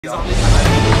We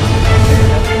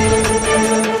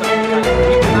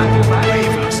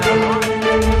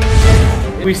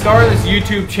started this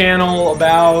YouTube channel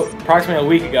about approximately a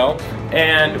week ago,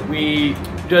 and we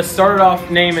just started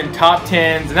off naming top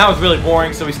 10s, and that was really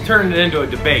boring, so we turned it into a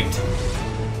debate.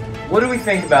 What do we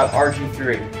think about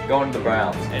RG3 going to the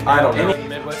Browns? And I don't know.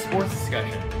 Midwest sports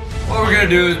discussion. What we're gonna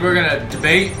do is we're gonna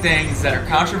debate things that are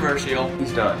controversial.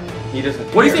 He's done. He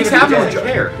doesn't. What do you think's happening with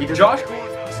Josh?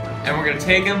 And we're gonna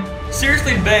take them,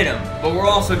 seriously debate them, but we're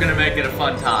also gonna make it a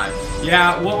fun time.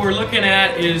 Yeah, what we're looking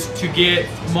at is to get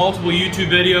multiple YouTube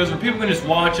videos where people can just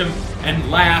watch them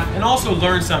and laugh and also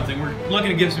learn something. We're looking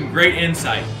to give some great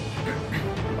insight.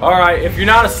 Alright, if you're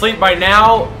not asleep by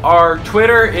now, our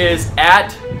Twitter is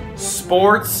at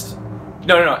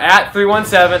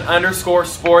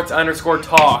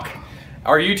 317_sports_talk.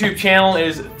 Our YouTube channel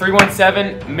is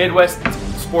 317 Midwest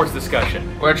Sports Discussion.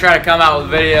 We're gonna try to come out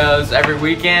with videos every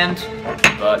weekend,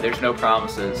 but there's no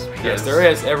promises. Yes, there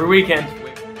is, every weekend.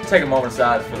 Let's take a moment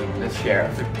aside for this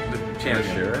sheriff. The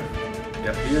champion.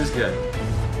 Yep, he is good.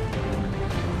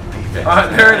 Alright,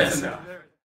 there it is.